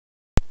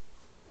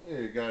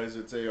Guys,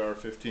 it's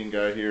AR-15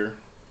 guy here.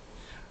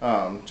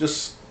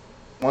 Just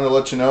want to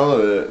let you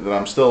know that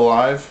I'm still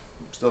alive,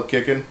 I'm still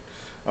kicking.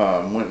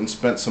 Went and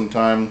spent some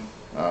time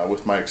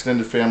with my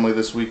extended family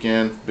this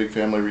weekend, big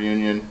family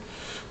reunion.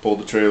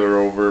 Pulled the trailer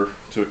over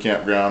to a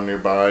campground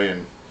nearby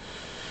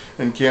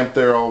and camped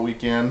there all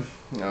weekend.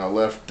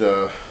 Left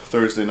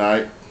Thursday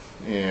night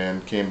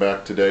and came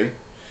back today.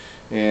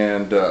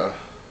 And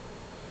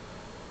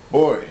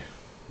boy,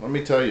 let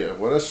me tell you,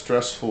 what a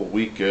stressful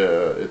week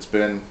it's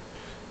been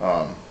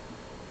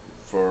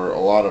for a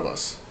lot of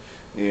us.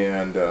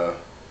 And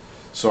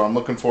so I'm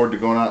looking forward to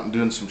going out and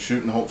doing some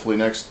shooting hopefully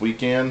next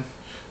weekend.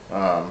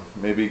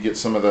 Maybe get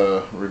some of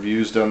the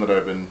reviews done that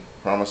I've been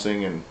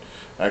promising and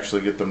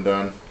actually get them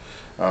done.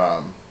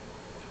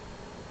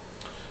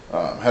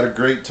 Had a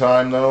great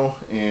time though,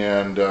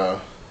 and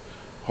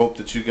hope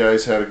that you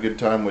guys had a good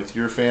time with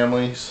your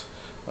families.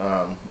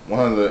 One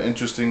of the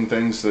interesting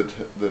things that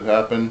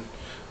happened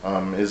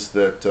is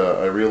that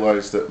I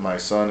realized that my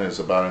son is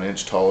about an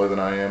inch taller than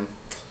I am.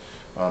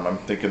 I'm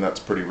thinking that's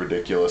pretty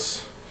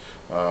ridiculous.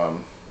 I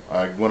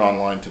went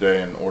online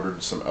today and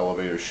ordered some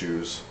elevator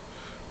shoes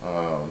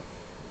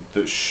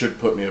that should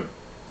put me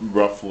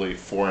roughly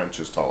 4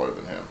 inches taller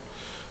than him.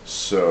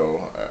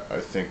 So I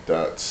think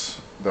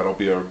that'll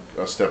be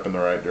a step in the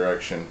right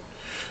direction,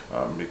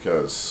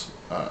 because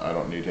I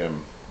don't need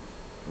him,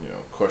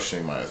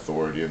 questioning my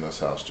authority in this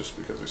house just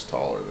because he's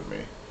taller than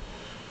me.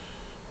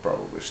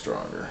 Probably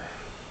stronger,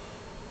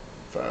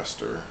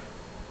 faster,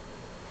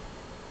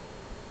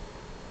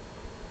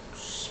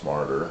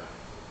 smarter.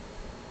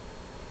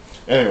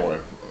 Anyway,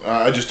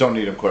 I just don't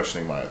need him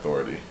questioning my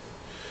authority.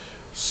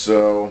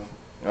 So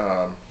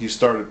he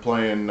started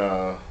playing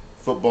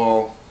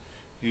football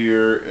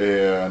here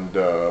and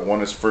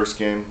won his first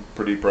game.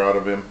 Pretty proud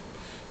of him.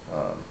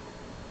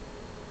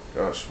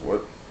 Gosh,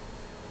 what?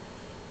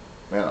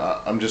 Man,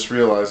 I'm just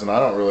realizing I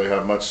don't really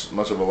have much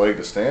of a leg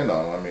to stand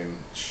on. I mean,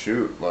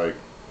 shoot, like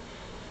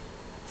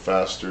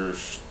faster,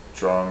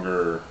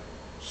 stronger,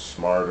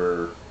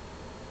 smarter,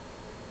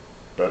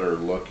 better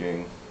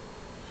looking.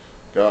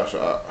 Gosh,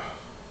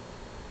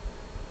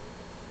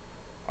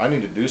 I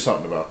need to do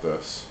something about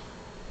this.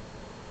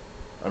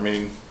 I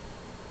mean,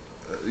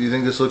 you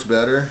think this looks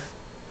better?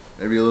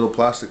 Maybe a little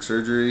plastic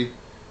surgery,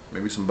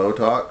 maybe some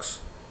Botox,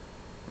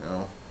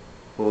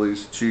 pull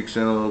these cheeks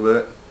in a little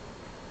bit.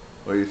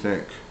 What do you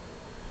think?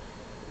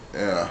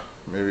 Yeah,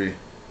 maybe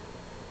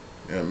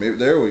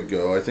there we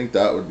go. I think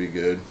that would be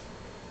good.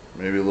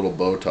 Maybe a little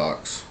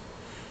Botox.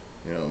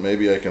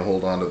 Maybe I can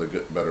hold on to the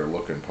better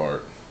looking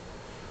part.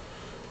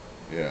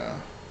 Yeah.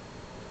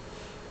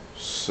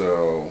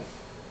 So,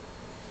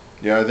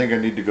 yeah, I think I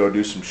need to go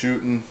do some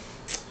shooting.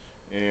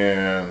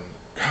 And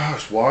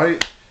gosh, why?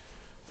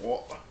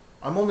 Well,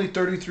 I'm only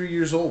 33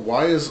 years old.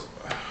 I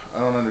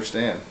don't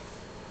understand.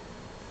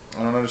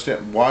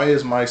 Why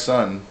is my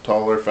son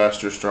taller,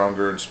 faster,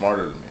 stronger, and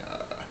smarter than me?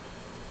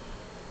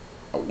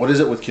 What is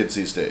it with kids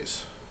these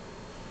days?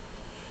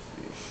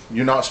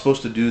 You're not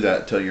supposed to do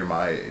that till you're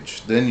my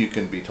age. Then you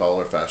can be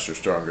taller, faster,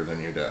 stronger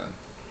than your dad.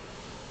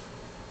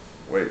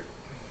 Wait,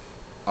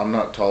 I'm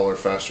not taller,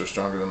 faster,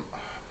 stronger than.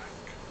 Oh,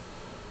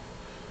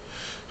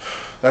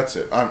 that's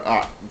it.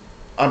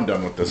 I'm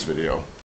done with this video.